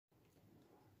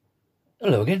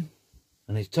Hello again,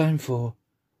 and it's time for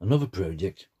another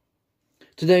project.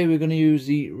 Today we're going to use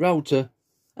the router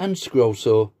and scroll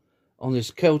saw on this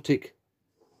Celtic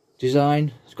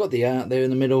design. It's got the art there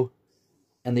in the middle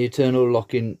and the eternal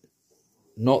locking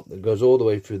knot that goes all the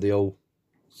way through the old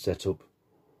setup.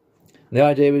 And the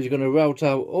idea is you're going to route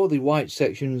out all the white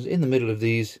sections in the middle of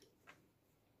these,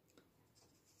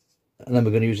 and then we're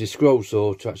going to use the scroll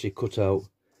saw to actually cut out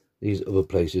these other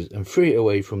places and free it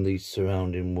away from the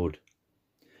surrounding wood.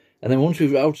 And then once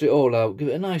we've routed it all out, give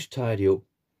it a nice tidy up.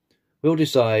 We'll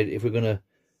decide if we're going to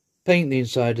paint the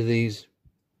inside of these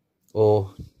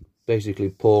or basically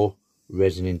pour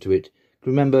resin into it.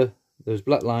 Remember, those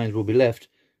black lines will be left,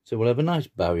 so we'll have a nice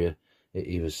barrier at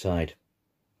either side.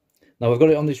 Now I've got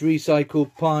it on this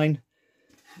recycled pine.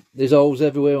 There's holes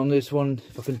everywhere on this one.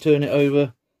 If I can turn it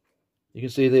over, you can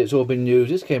see that it's all been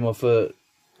used. This came off a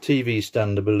TV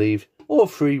stand, I believe, or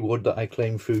free wood that I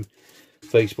claimed through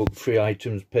Facebook free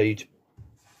items page,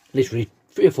 literally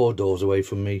 3 or 4 doors away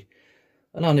from me,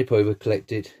 and I'll nip over,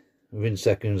 collect it within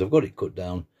seconds. I've got it cut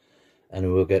down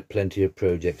and we'll get plenty of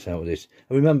projects out of this.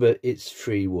 And remember, it's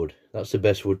free wood. That's the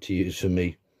best wood to use for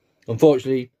me.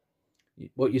 Unfortunately,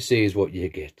 what you see is what you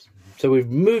get. So we've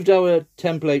moved our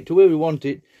template to where we want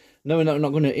it, knowing that we're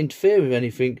not going to interfere with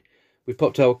anything. We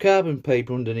popped our carbon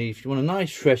paper underneath. You want a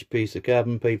nice fresh piece of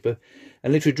carbon paper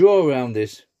and literally draw around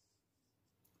this.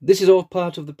 This is all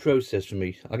part of the process for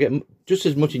me. I get just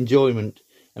as much enjoyment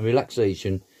and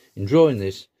relaxation in drawing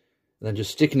this and then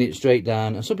just sticking it straight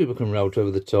down. And some people can route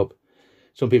over the top.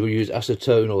 Some people use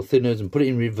acetone or thinners and put it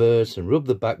in reverse and rub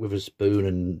the back with a spoon.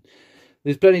 And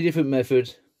there's plenty of different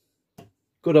methods.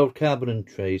 Good old carbon and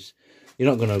trace.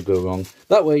 You're not going to go wrong.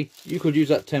 That way you could use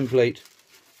that template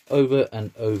over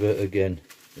and over again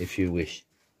if you wish.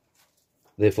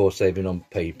 Therefore saving on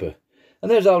paper. And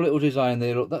there's our little design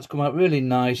there. Look, that's come out really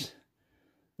nice.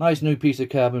 Nice new piece of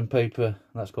carbon paper.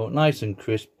 That's got nice and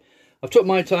crisp. I've took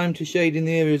my time to shade in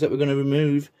the areas that we're going to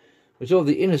remove, which are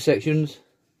the inner sections.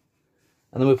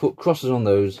 And then we'll put crosses on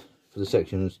those for the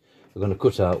sections we're going to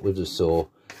cut out with the saw.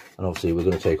 And obviously we're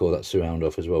going to take all that surround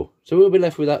off as well. So we'll be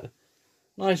left with that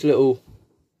nice little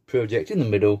project in the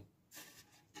middle.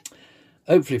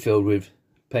 Hopefully filled with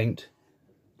paint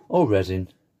or resin.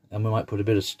 And we might put a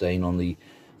bit of stain on the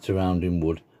surrounding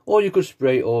wood, or you could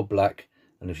spray it all black,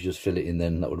 and if you just fill it in,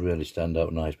 then that would really stand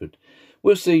out nice. But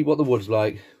we'll see what the wood's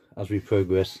like as we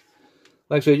progress.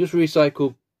 Like I say, just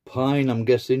recycled pine, I'm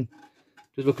guessing.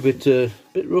 Just look a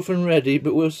bit rough and ready,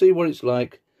 but we'll see what it's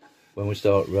like when we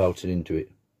start routing into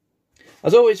it.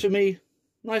 As always for me,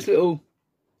 nice little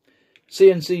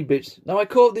CNC bits. Now I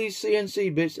call these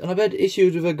CNC bits, and I've had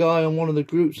issues with a guy on one of the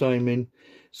groups I'm in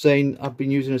saying I've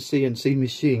been using a CNC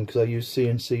machine because I use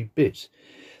CNC bits.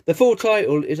 The full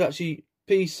title is actually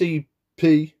PCB,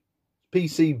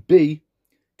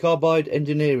 Carbide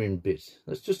Engineering Bits.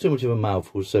 That's just too much of a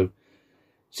mouthful. So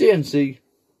CNC,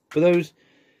 for those,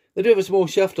 they do have a small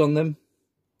shaft on them,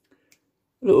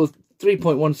 a little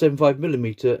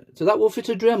 3.175mm, so that will fit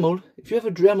a Dremel. If you have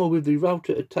a Dremel with the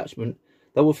router attachment,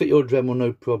 that will fit your Dremel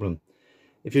no problem.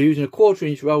 If you're using a 1/4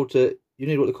 inch router, you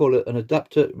need what they call an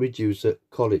adapter reducer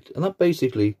collet, and that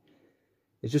basically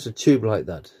is just a tube like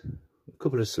that. A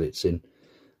couple of slits in,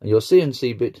 and your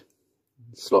CNC bit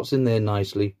slots in there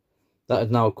nicely. That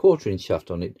is now a 1/4 inch shaft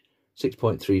on it,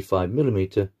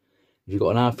 6.35mm. If you've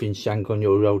got an 1/2 inch shank on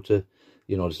your router,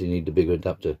 you obviously need the bigger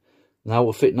adapter. Now it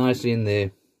will fit nicely in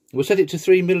there. We'll set it to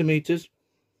 3mm.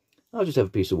 I'll just have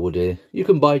a piece of wood here. You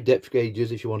can buy depth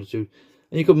gauges if you wanted to,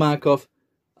 and you can mark off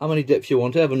how many depths you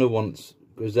want. I have another one that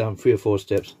goes down 3 or 4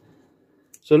 steps.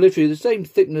 So literally the same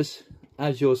thickness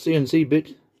as your CNC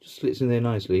bit, just slits in there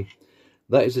nicely.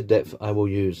 That is the depth I will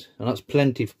use, and that's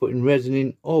plenty for putting resin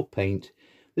in or paint.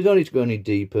 There's no need to go any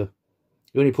deeper.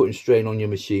 You're only putting strain on your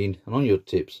machine and on your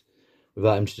tips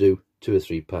without having to do 2 or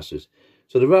 3 passes.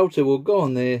 So the router will go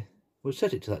on there, we'll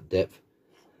set it to that depth,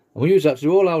 and we'll use that to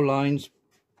do all our lines.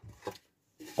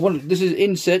 This is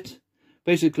inset.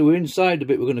 Basically we're inside the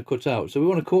bit we're going to cut out, so we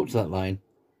want to cut to that line.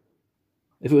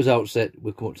 If it was outset,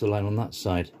 we'll cut to the line on that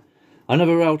side. I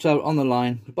never route out on the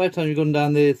line. By the time you've gone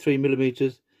down there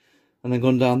 3mm, and then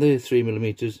gone down there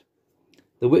 3mm,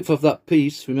 the width of that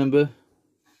piece, remember,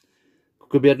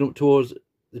 could be heading up towards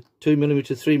the 2mm,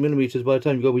 3mm. By the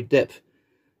time you go with depth,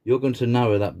 you're going to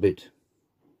narrow that bit.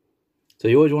 So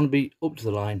you always want to be up to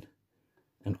the line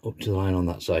and up to the line on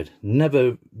that side.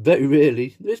 Never, very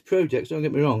rarely, there's projects, don't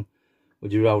get me wrong,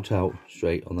 would you route out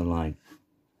straight on the line.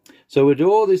 So we'll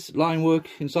do all this line work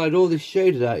inside all this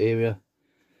shaded out area.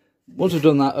 Once we've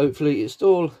done that, hopefully it's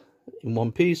all in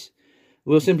one piece.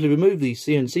 We'll simply remove the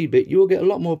CNC bit. You will get a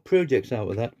lot more projects out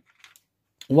of that.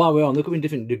 While we're on, they come in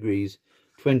different degrees.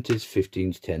 20s,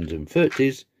 15s, 10s and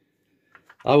 30s.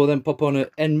 I will then pop on an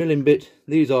end milling bit.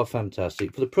 These are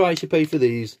fantastic. For the price you pay for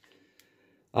these,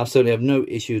 I certainly have no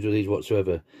issues with these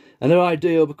whatsoever. And they're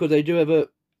ideal because they do have a...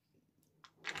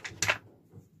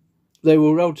 They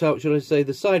will route out, shall I say,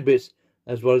 the side bits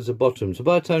as well as the bottom. So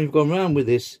by the time you've gone round with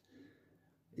this,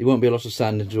 there won't be a lot of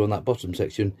sand into on that bottom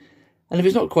section. And if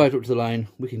it's not quite up to the line,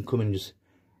 we can come and just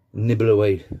nibble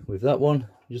away with that one.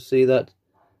 Just see that.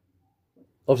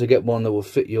 Obviously get one that will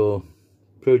fit your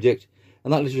project.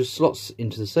 And that just slots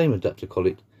into the same adapter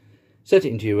collet. Set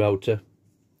it into your router.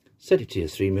 Set it to your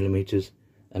 3mm.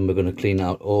 And we're going to clean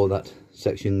out all that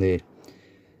section there.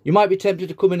 You might be tempted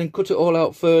to come in and cut it all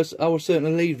out first. I will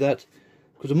certainly leave that,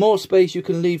 because the more space you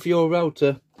can leave for your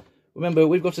router, remember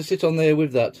we've got to sit on there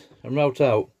with that and route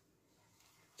out.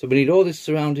 So we need all this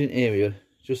surrounding area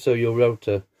just so your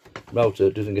router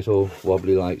doesn't get all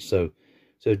wobbly like so.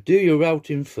 So do your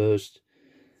routing first,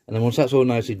 and then once that's all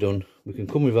nicely done, we can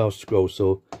come with our scroll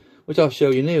saw, which I'll show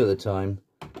you nearer the time,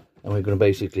 and we're going to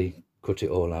basically cut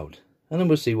it all out. And then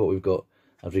we'll see what we've got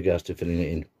as regards to filling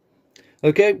it in.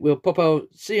 Okay, we'll pop our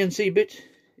CNC bit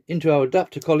into our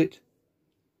adapter collet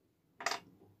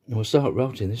and we'll start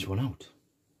routing this one out.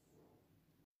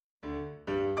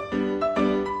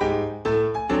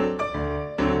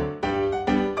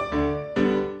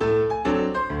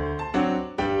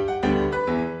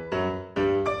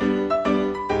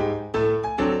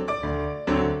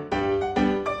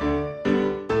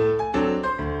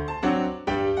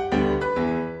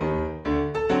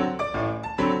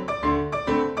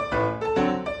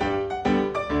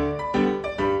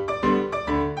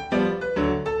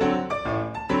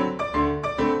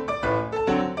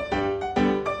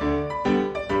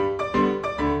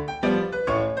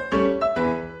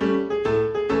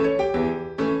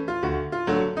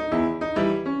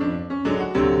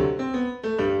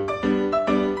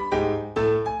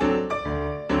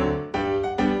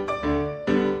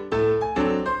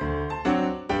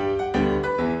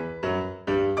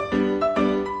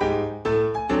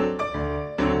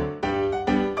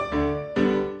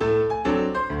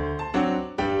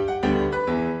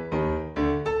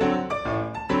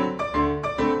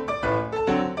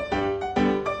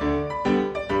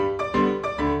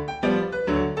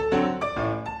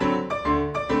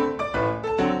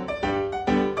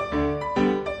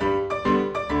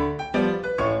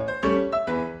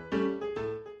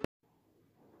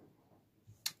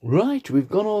 Right, we've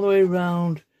gone all the way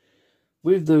around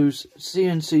with those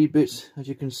CNC bits, as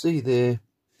you can see there.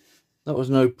 That was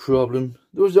no problem.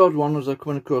 There was the odd one as I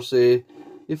coming across here.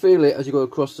 You feel it as you go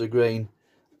across the grain,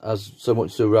 as so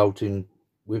much the routing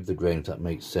with the grain, if that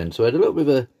makes sense. So I had a little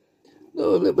bit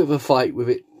of a fight with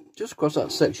it just across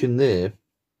that section there.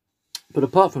 But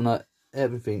apart from that,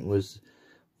 everything was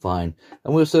fine.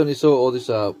 And we'll certainly sort all this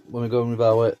out when we're going with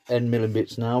our end milling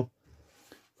bits now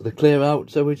for the clear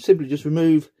out. So we simply just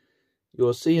remove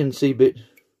your CNC bit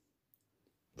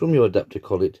from your adapter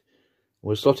collet.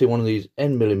 We'll slot in one of these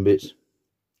end milling bits.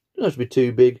 Don't have to be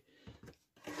too big.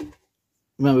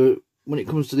 Remember, when it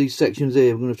comes to these sections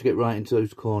here, we're going to have to get right into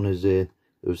those corners there,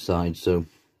 those sides. So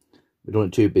we don't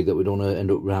want it too big that we don't want to end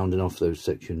up rounding off those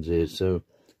sections here. So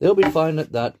they'll be fine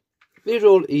at that. These are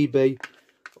all eBay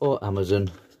or Amazon.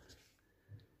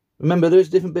 Remember, there's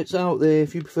different bits out there.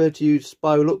 If you prefer to use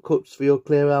spiral up cuts for your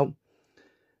clear out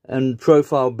and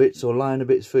profile bits or liner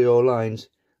bits for your lines,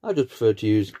 I just prefer to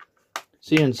use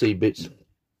CNC bits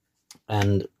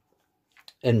and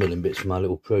end milling bits for my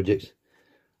little project.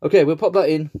 Okay, we'll pop that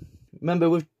in. Remember,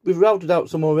 we've routed out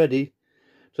some already,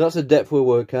 so that's the depth we'll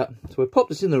work at. So we'll pop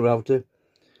this in the router,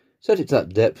 set it to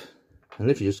that depth, and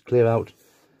literally just clear out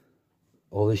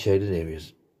all the shaded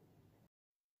areas.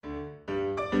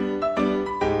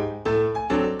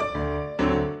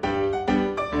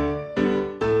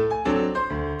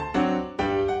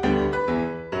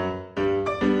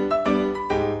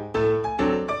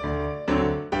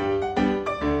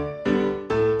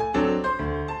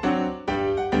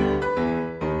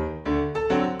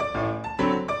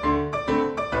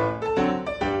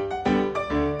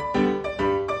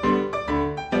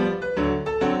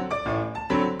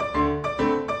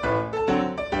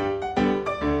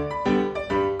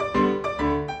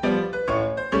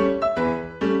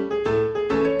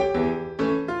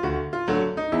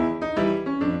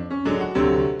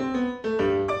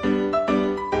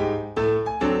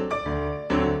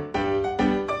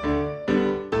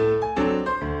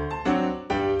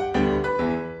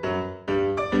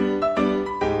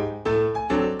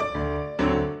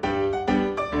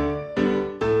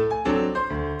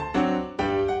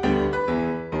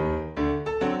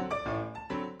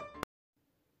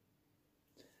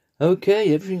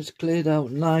 Okay, everything's cleared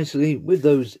out nicely with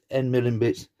those end milling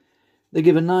bits. They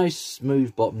give a nice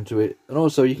smooth bottom to it, and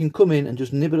also you can come in and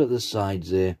just nibble at the sides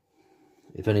there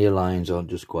if any of your lines aren't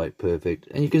just quite perfect.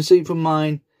 And you can see from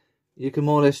mine, you can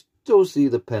more or less still see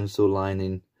the pencil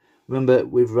lining. Remember,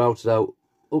 we've routed out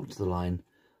up to the line,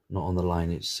 not on the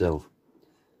line itself.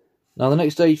 Now the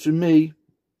next stage for me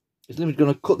is going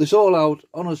to cut this all out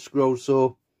on a scroll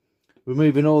saw,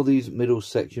 removing all these middle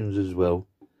sections as well.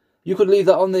 You could leave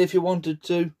that on there if you wanted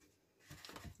to.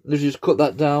 Let's just cut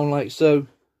that down like so.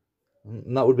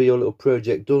 And that would be your little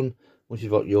project done once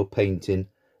you've got your painting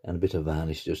and a bit of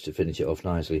varnish just to finish it off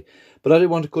nicely. But I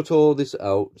didn't want to cut all this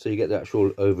out so you get the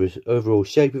actual overall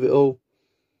shape of it all.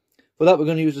 For that, we're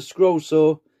going to use a scroll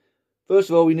saw. First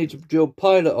of all, we need to drill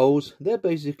pilot holes. They're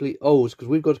basically holes because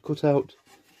we've got to cut out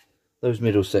those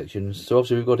middle sections. So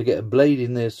obviously we've got to get a blade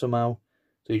in there somehow.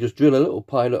 So you just drill a little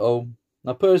pilot hole.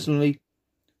 Now personally,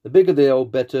 the bigger the hole,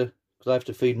 better, because I have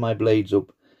to feed my blades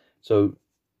up. So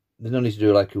there's no need to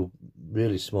do like a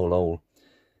really small hole.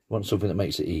 You want something that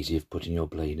makes it easy of putting your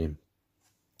blade in.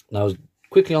 Now,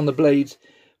 quickly on the blades,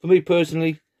 for me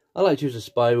personally, I like to use a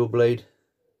spiral blade.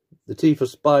 The teeth are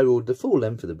spiraled the full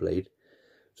length of the blade,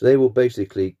 so they will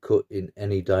basically cut in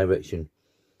any direction.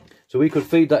 So we could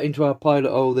feed that into our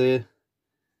pilot hole there,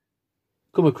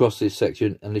 come across this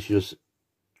section, and let's just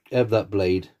have that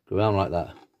blade go around like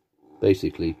that,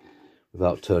 basically,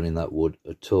 without turning that wood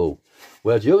at all.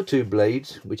 Whereas the other two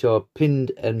blades, which are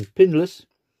pinned and pinless,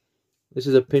 this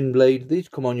is a pin blade. These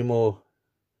come on your more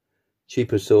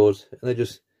cheaper saws, and they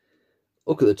just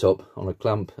hook at the top on a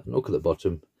clamp and hook at the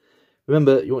bottom.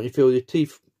 Remember, you want to feel your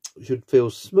teeth should feel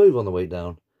smooth on the way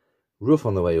down, rough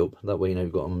on the way up. That way you know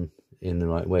you've got them in the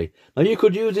right way. Now you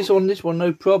could use this on this one,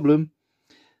 no problem.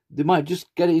 They might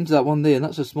just get it into that one there, and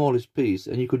that's the smallest piece,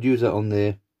 and you could use that on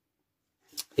there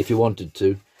if you wanted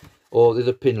to. Or there's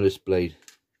a pinless blade.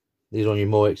 These are on your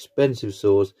more expensive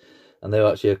saws, and they're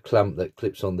actually a clamp that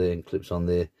clips on there and clips on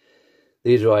there.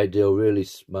 These are ideal, really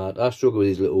smart. I struggle with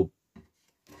these little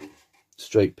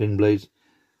straight pin blades,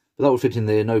 but that would fit in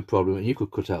there, no problem. And you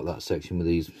could cut out that section with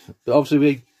these. But obviously,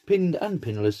 with pinned and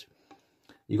pinless,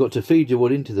 you've got to feed your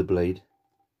wood into the blade,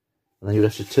 and then you'll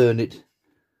have to turn it,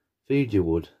 feed your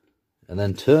wood, and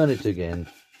then turn it again,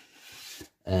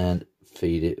 and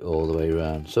feed it all the way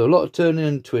around. So a lot of turning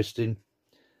and twisting.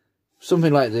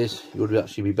 Something like this, you would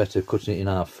actually be better cutting it in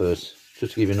half first,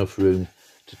 just to give enough room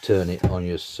to turn it on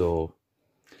your saw.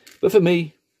 But for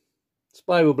me,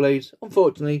 spiral blades,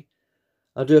 unfortunately,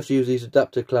 I do have to use these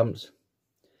adapter clamps,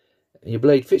 and your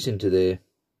blade fits into there.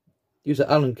 Use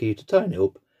the Allen key to tighten it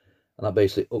up, and that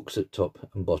basically hooks at top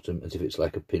and bottom as if it's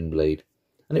like a pin blade.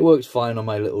 And it works fine on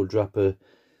my little Draper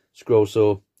scroll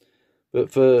saw.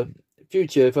 But for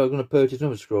future, if I'm going to purchase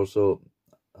another scroll saw,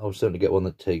 I'll certainly get one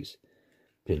that takes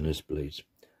pinless blades.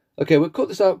 Okay, we'll cut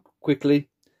this out quickly,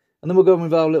 and then we'll go in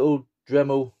with our little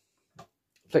Dremel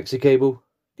flexi cable,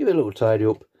 give it a little tidy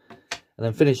up, and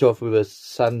then finish off with a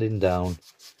sanding down,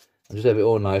 and just have it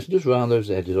all nice, and just round those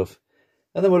edges off,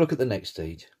 and then we'll look at the next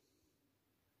stage.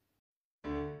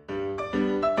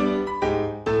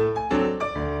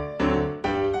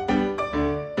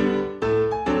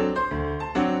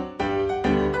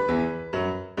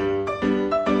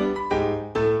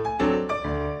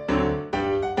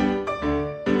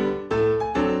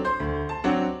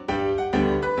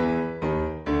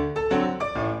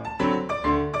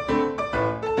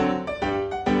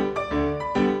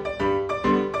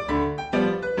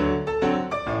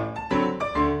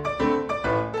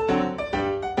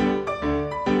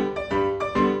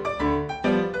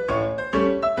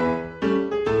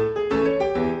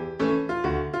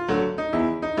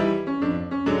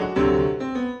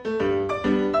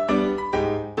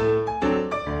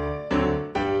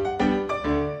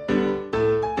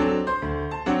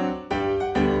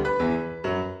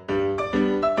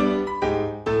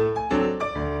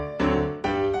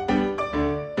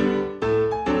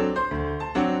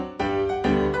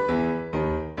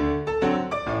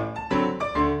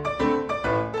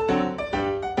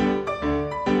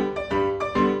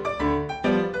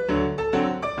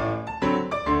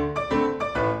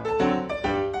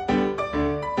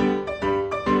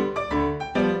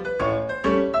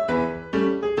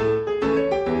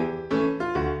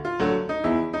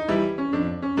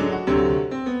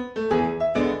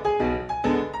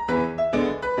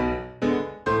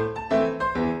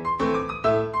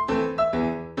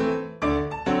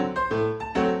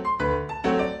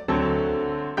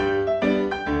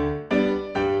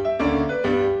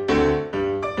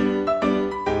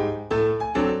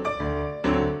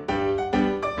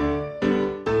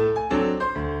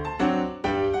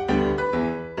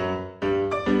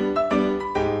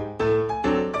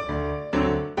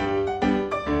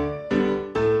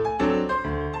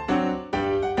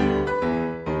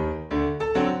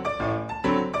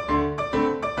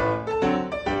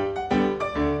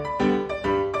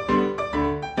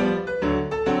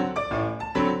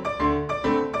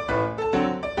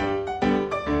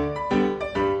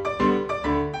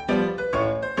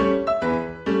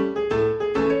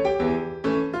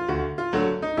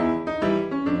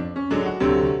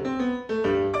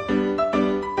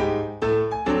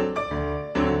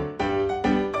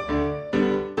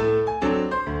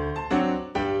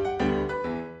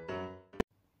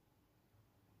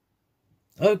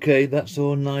 Okay, that's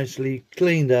all nicely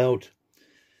cleaned out.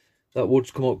 That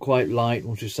wood's come up quite light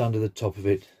once we've sanded the top of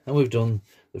it, and we've done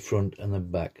the front and the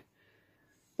back.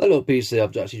 That little piece there,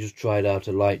 I've actually just tried out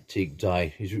a light teak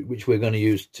dye, which we're going to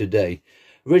use today.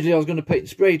 Originally I was going to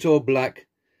spray it all black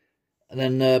and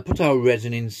then put our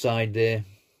resin inside there,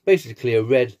 basically a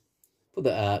red for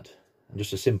the art and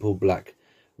just a simple black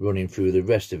running through the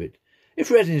rest of it. If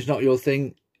resin is not your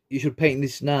thing, you should paint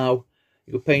this now.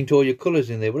 You could paint all your colours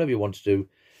in there, whatever you want to do,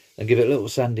 and give it a little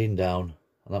sanding down, and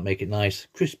that'll make it nice,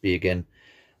 crispy again,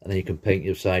 and then you can paint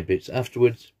your side bits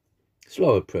afterwards.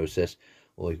 Slower process,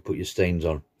 or you can put your stains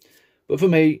on. But for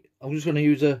me, I'm just going to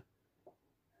use a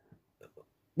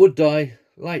wood dye,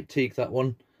 light teak, that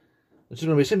one. It's going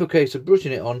to be a simple case of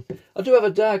brushing it on. I do have a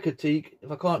darker teak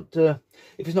if I can't, if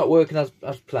it's not working as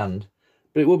planned,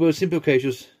 but it will be a simple case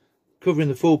just covering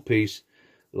the full piece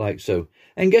like so,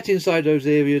 and get inside those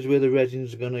areas where the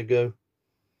resin's are going to go.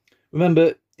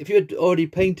 Remember, if you had already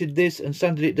painted this and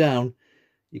sanded it down,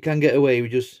 you can get away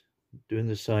with just doing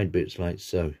the side bits like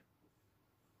so.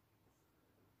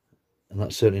 And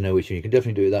that's certainly no issue. You can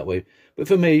definitely do it that way. But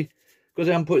for me, because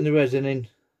I'm putting the resin in,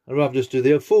 I'd rather just do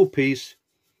the full piece.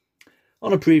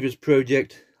 On a previous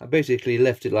project, I basically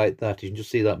left it like that. You can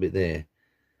just see that bit there.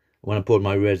 When I poured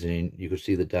my resin in, you could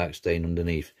see the dark stain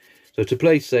underneath. So to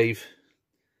play safe,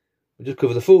 we just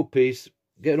cover the full piece,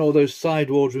 getting all those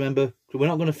side walls, remember, because we're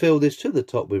not going to fill this to the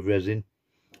top with resin.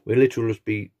 We'll literally just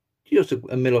be just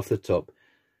a mil off the top.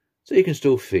 So you can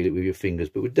still feel it with your fingers,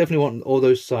 but we definitely want all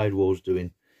those side walls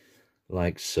doing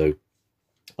like so.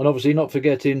 And obviously not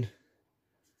forgetting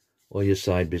all your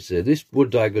side bits there. This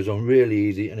wood dye goes on really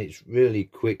easy and it's really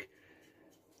quick.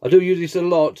 I do use this a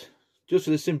lot just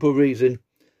for the simple reason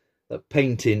that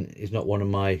painting is not one of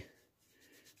my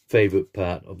favourite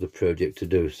part of the project to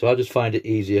do. So I just find it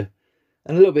easier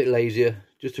and a little bit lazier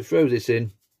just to throw this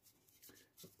in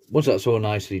once that's all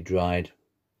nicely dried,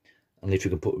 and if you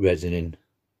can put resin in.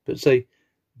 But say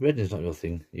resin is not your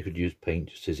thing, you could use paint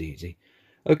just as easy.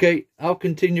 Okay, I'll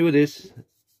continue with this,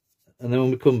 and then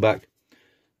when we come back,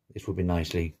 this will be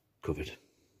nicely covered.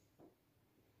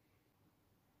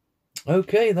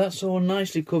 Okay, that's all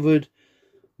nicely covered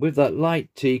with that light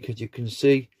teak, as you can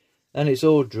see, and it's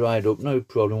all dried up, no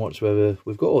problem whatsoever.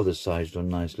 We've got all the sides done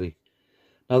nicely.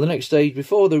 Now the next stage,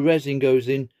 before the resin goes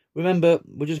in, remember,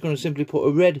 we're just going to simply put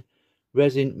a red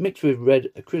resin mixed with red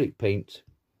acrylic paint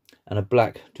and a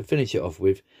black to finish it off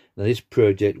with. Now this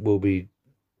project will be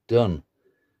done.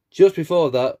 Just before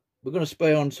that, we're going to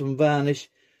spray on some varnish.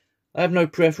 I have no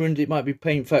preference. It might be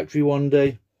Paint Factory one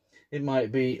day, it might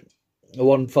be a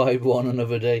 151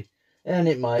 another day, and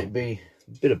it might be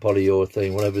a bit of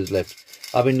polyurethane, whatever's left.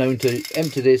 I've been known to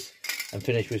empty this and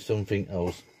finish with something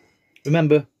else.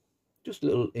 Remember, just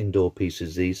little indoor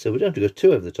pieces these, so we don't have to go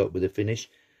too over the top with the finish,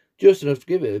 just enough to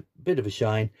give it a bit of a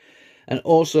shine. And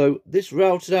also, this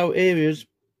routed out areas,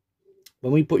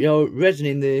 when we put your resin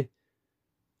in there,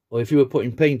 or if you were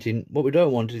putting paint in, what we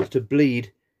don't want is to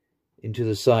bleed into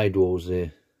the side walls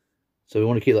there. So we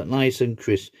want to keep that nice and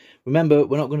crisp. Remember,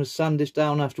 we're not going to sand this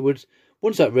down afterwards.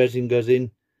 Once that resin goes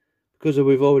in, because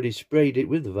we've already sprayed it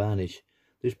with the varnish,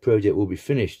 this project will be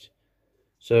finished.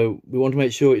 So we want to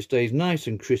make sure it stays nice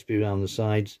and crispy around the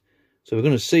sides. So we're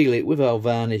going to seal it with our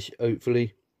varnish,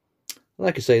 hopefully.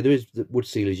 Like I say, there is the wood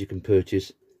sealers you can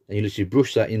purchase, and you literally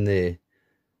brush that in there,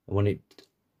 and when it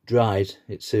dries,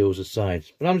 it seals the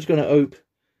sides. But I'm just going to hope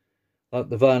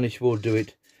that the varnish will do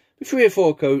it. With 3 or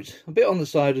 4 coats, a bit on the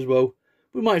side as well.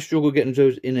 We might struggle getting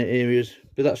those inner areas,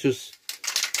 but that's just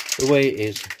the way it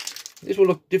is. This will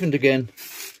look different again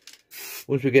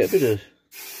once we get a bit of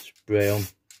spray on.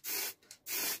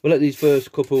 We'll let these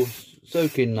first couple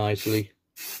soak in nicely.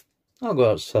 I'll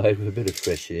go outside with a bit of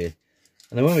fresh air,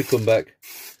 and then when we come back,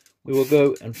 we will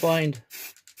go and find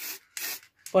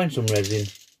some resin.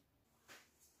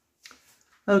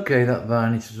 Okay, that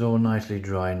varnish is all nicely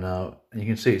dry now, and you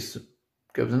can see it's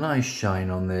got a nice shine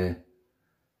on there,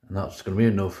 and that's going to be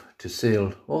enough to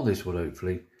seal all this wood,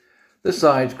 hopefully. The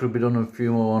sides could be done a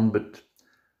few more on, but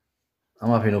I'm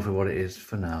happy enough with what it is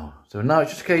for now. So now it's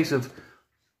just a case of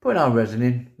putting our resin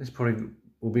in. This probably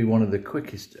will be one of the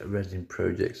quickest resin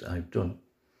projects I've done.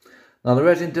 Now the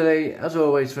resin today, as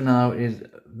always for now, is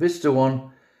Vista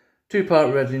 1,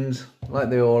 2-part resins, like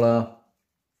they all are.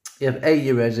 You have A,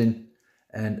 your resin,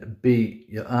 and B,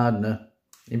 your hardener.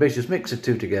 You basically just mix the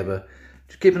two together.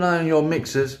 Just keep an eye on your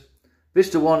mixers.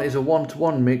 Vista 1 is a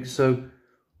 1-to-1 mix, so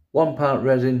 1 part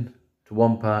resin to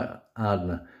 1 part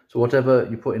hardener. So whatever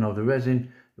you put in of the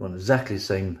resin, you want exactly the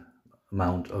same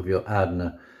amount of your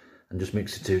hardener, and just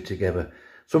mix the two together.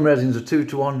 Some resins are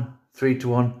 2-to-1,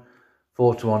 3-to-1,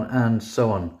 4-to-1, and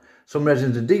so on. Some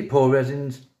resins are deep pour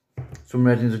resins, some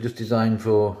resins are just designed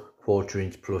for 1/4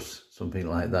 inch plus, something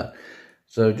like that.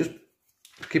 So just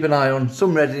keep an eye on.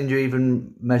 Some resins you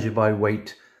even measure by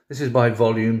weight. This is by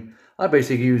volume. I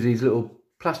basically use these little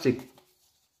plastic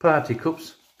party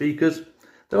cups, beakers.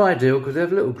 They're ideal because they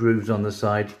have little grooves on the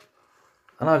side.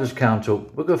 And I'll just count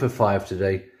up. We'll go for 5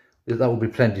 today. That will be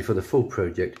plenty for the full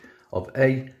project of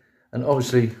A. And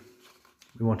obviously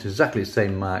we want exactly the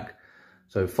same mark.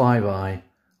 So 5i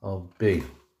of B.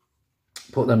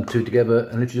 Put them two together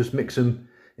and literally just mix them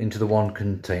into the one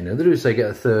container. They do say get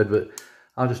a third, but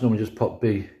I'll just normally just pop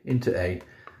B into A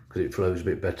because it flows a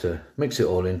bit better. Mix it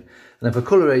all in. And then for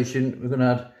coloration, we're going to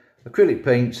add acrylic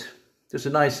paints. Just a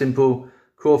nice simple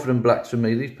Crawford and Blacks for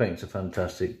me. These paints are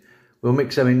fantastic. We'll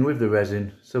mix them in with the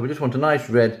resin. So we just want a nice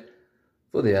red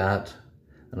for the art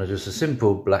and just a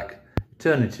simple black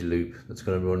eternity loop that's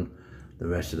going to run the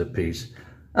rest of the piece.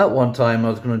 At one time I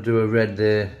was going to do a red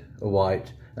there, a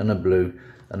white and a blue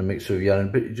and a mixture of yellow,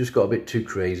 but it just got a bit too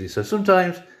crazy. So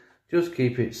sometimes just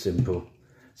keep it simple.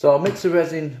 So I'll mix the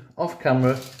resin off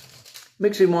camera.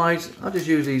 Mixing wise, I'll just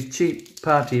use these cheap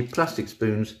party plastic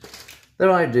spoons.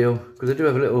 They're ideal because they do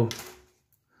have a little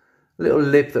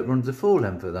lip that runs the full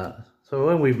length of that. So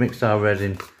when we've mixed our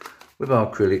resin with our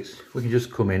acrylics, we can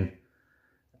just come in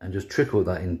and just trickle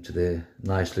that into there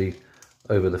nicely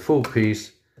over the full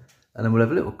piece. And then we'll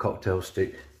have a little cocktail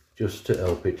stick just to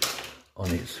help it on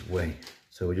its way.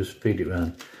 So we'll just feed it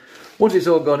around. Once it's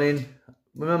all gone in,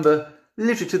 remember,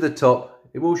 literally to the top,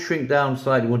 it will shrink down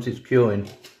slightly once it's curing.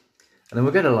 And then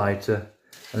we'll get a lighter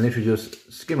and literally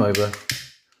just skim over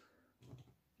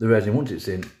the resin once it's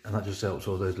in, and that just helps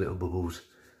all those little bubbles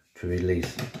to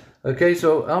release. Okay,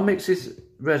 so I'll mix this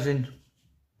resin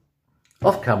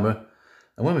off camera,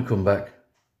 and when we come back,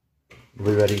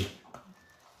 we'll be ready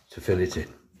to fill it in.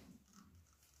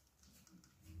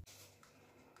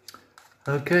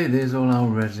 Okay, there's all our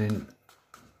resin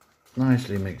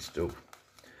nicely mixed up.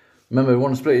 Remember, we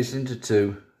want to split this into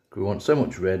two. We want so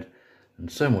much red and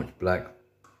so much black.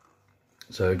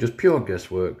 So just pure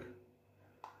guesswork.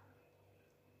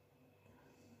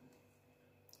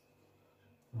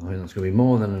 I think that's going to be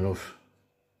more than enough,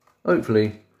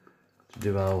 hopefully, to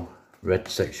do our red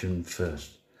section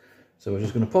first. So we're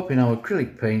just going to pop in our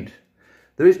acrylic paint.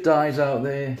 There is dyes out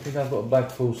there. I think I've got a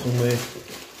bag full somewhere.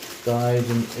 Dyes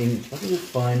and inks. I can just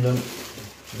find them.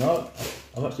 No,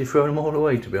 I've actually thrown them all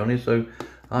away, to be honest. So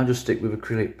I'll just stick with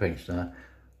acrylic paints now.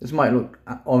 This might look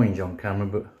orange on camera,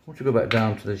 but once you go back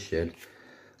down to the shed,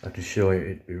 I can show you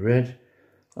it'd be red.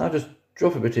 I'll just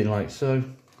drop a bit in like so.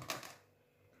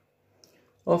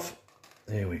 Off,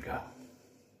 there we go.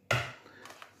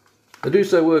 I do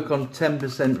so work on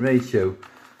 10% ratio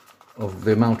of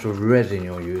the amount of resin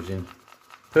you're using.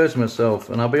 Personally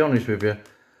myself, and I'll be honest with you,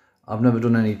 I've never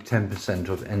done any 10%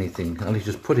 of anything. At least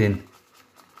just put in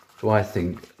so I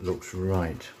think looks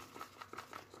right.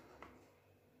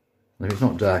 And if it's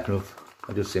not dark enough,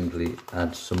 I just simply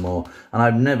add some more. And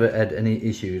I've never had any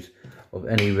issues of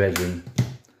any resin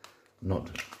not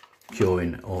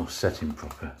curing or setting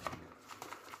proper.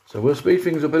 So we'll speed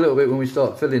things up a little bit when we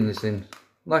start filling this in.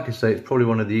 Like I say, it's probably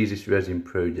one of the easiest resin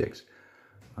projects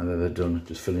I've ever done,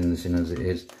 just filling this in as it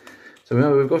is. So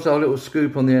remember, we've got our little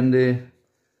scoop on the end here.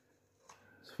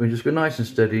 So we just go nice and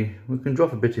steady. We can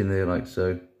drop a bit in there like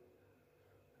so.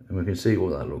 And we can see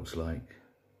what that looks like.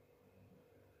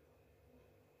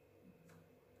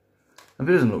 If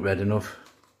it doesn't look red enough,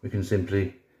 we can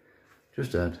simply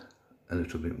just add a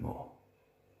little bit more.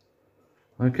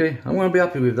 Okay, I'm going to be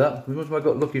happy with that. We must have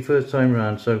got lucky first time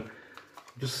around, so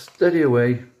just steady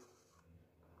away.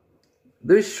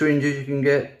 There is syringes you can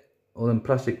get, or them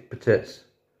plastic pipettes,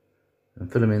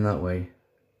 and fill them in that way.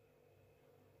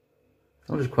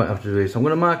 I'm just quite happy to do this. I'm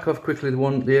going to mark off quickly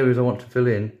the areas I want to fill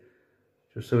in,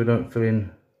 just so we don't fill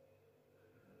in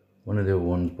one of the other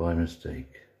ones by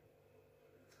mistake.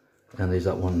 And there's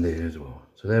that one there as well.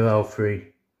 So they're our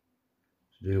three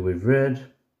to do with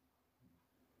red.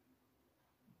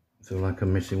 Feel like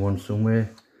I'm missing one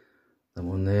somewhere. That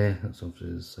one there, that's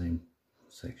obviously the same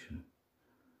section.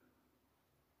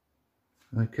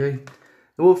 Okay,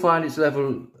 it will find its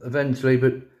level eventually,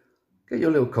 but get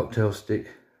your little cocktail stick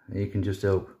and you can just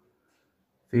help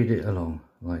feed it along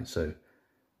like so.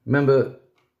 Remember,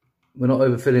 we're not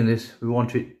overfilling this, we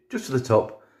want it just to the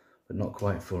top, but not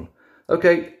quite full.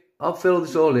 Okay, I'll fill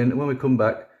this all in, and when we come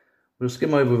back, we'll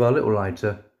skim over with our little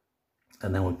lighter,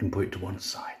 and then we can put it to one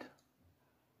side.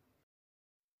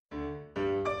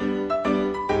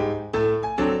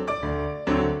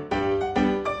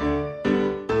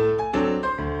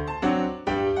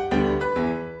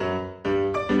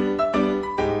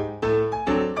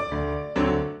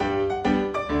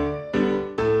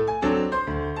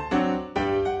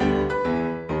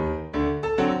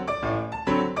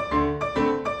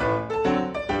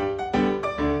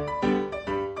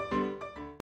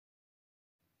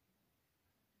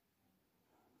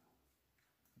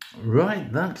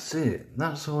 Right, that's it.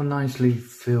 That's all nicely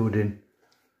filled in.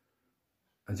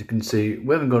 As you can see,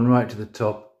 we haven't gone right to the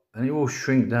top, and it will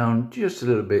shrink down just a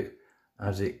little bit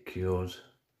as it cures.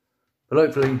 But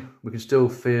hopefully we can still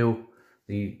feel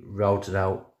the routed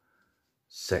out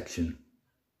section.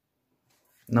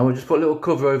 Now we'll just put a little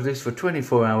cover over this for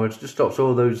 24 hours, just stops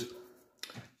all those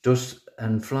dust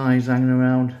and flies hanging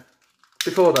around.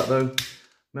 Before that though,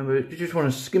 remember you just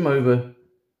want to skim over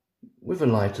with a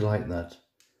lighter like that,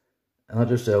 and that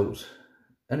just helps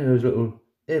any of those little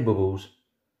air bubbles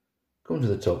come to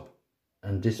the top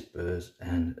and disperse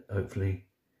and hopefully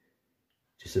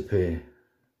disappear.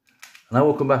 And I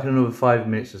will come back in another 5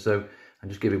 minutes or so and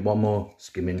just give it one more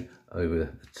skimming over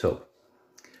the top.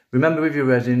 Remember, with your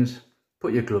resins,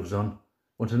 put your gloves on.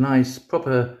 Want a nice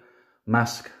proper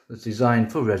mask that's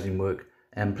designed for resin work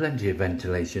and plenty of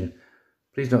ventilation.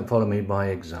 Please don't follow me by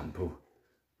example.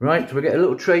 Right, so we'll get a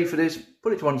little tray for this,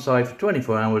 put it to one side for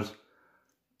 24 hours,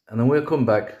 and then we'll come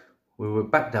back. We're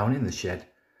back down in the shed,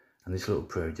 and this little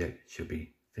project should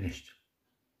be finished.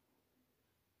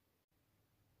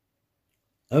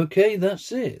 Okay,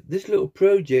 that's it. This little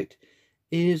project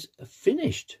is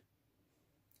finished.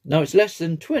 Now it's less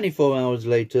than 24 hours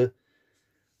later.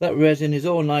 That resin is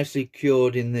all nicely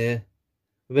cured in there.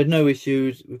 We've had no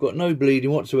issues. We've got no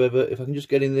bleeding whatsoever. If I can just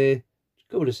get in there, just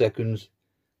a couple of seconds.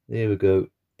 There we go.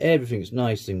 Everything's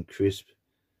nice and crisp.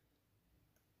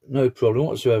 No problem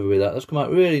whatsoever with that. That's come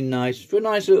out really nice for a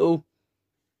nice little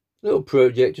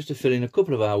project just to fill in a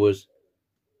couple of hours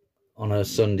on a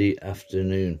Sunday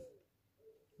afternoon.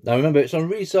 Now remember, it's on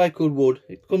recycled wood.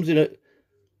 It comes in at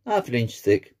half an inch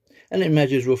thick, and it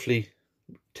measures roughly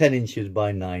 10 inches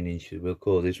by 9 inches, we'll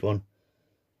call this one.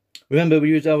 Remember, we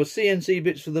use our CNC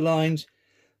bits for the lines.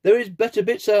 There is better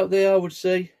bits out there, I would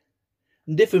say,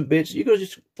 and different bits. You've got to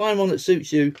just find one that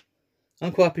suits you.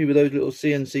 I'm quite happy with those little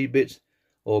CNC bits,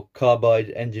 or carbide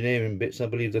engineering bits, I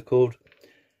believe they're called,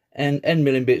 and end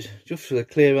milling bits, just for the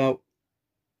clear out.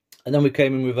 And then we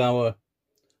came in with our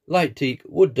light teak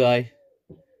wood dye,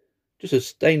 just to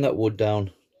stain that wood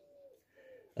down.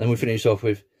 And then we finish off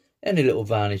with any little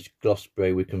varnish gloss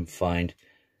spray we can find,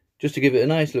 just to give it a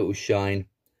nice little shine.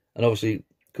 And obviously,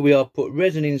 we have put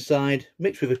resin inside,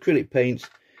 mixed with acrylic paints.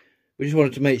 We just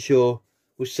wanted to make sure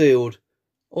we sealed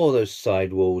all those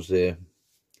side walls there.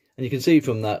 And you can see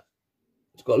from that,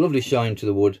 it's got a lovely shine to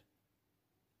the wood.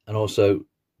 And also,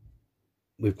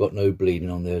 we've got no bleeding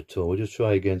on there at all. We'll just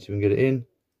try again so we can get it in.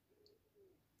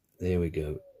 There we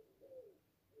go.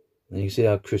 And you can see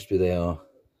how crispy they are.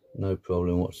 No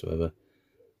problem whatsoever.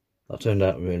 That turned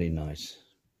out really nice.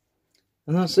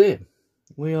 And that's it.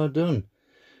 We are done.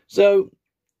 So,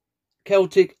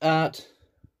 Celtic art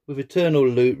with eternal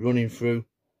loop running through.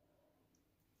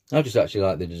 I just actually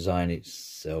like the design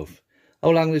itself.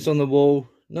 I'll hang this on the wall.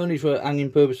 No need for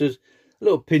hanging purposes. A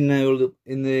little pin nail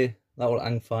in there. That will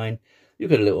hang fine. You've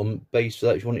got a little base for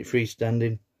that if you want it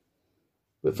freestanding.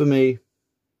 But for me,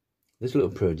 this little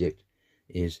project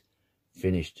is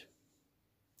finished.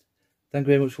 Thank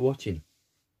you very much for watching.